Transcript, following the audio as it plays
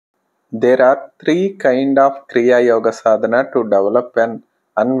There are three kind of Kriya Yoga Sadhana to develop an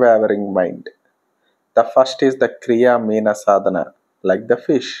unwavering mind. The first is the Kriya Meena Sadhana, like the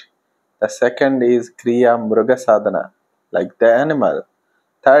fish. The second is Kriya Mruga Sadhana, like the animal.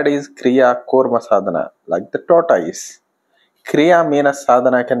 Third is Kriya Kurma Sadhana, like the tortoise. Kriya Meena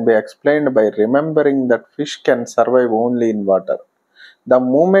Sadhana can be explained by remembering that fish can survive only in water. The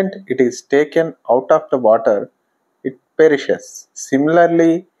moment it is taken out of the water, it perishes.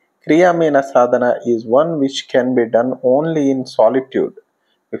 Similarly, Kriyamena sadhana is one which can be done only in solitude.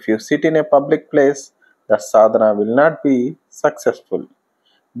 If you sit in a public place, the sadhana will not be successful.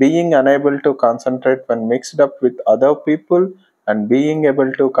 Being unable to concentrate when mixed up with other people and being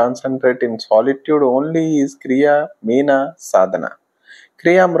able to concentrate in solitude only is Kriya Meena sadhana.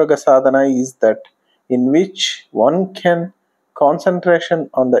 Kriya Mruga sadhana is that in which one can concentration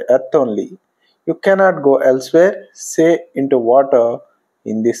on the earth only. You cannot go elsewhere, say into water.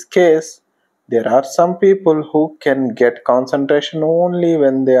 In this case, there are some people who can get concentration only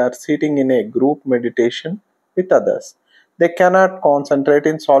when they are sitting in a group meditation with others. They cannot concentrate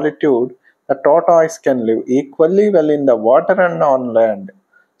in solitude. The tortoise can live equally well in the water and on land.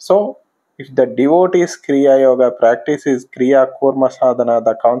 So, if the devotee's Kriya Yoga practice is Kriya Kurma Sadhana,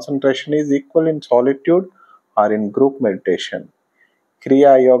 the concentration is equal in solitude or in group meditation.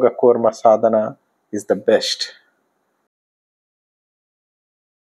 Kriya Yoga Kurma Sadhana is the best.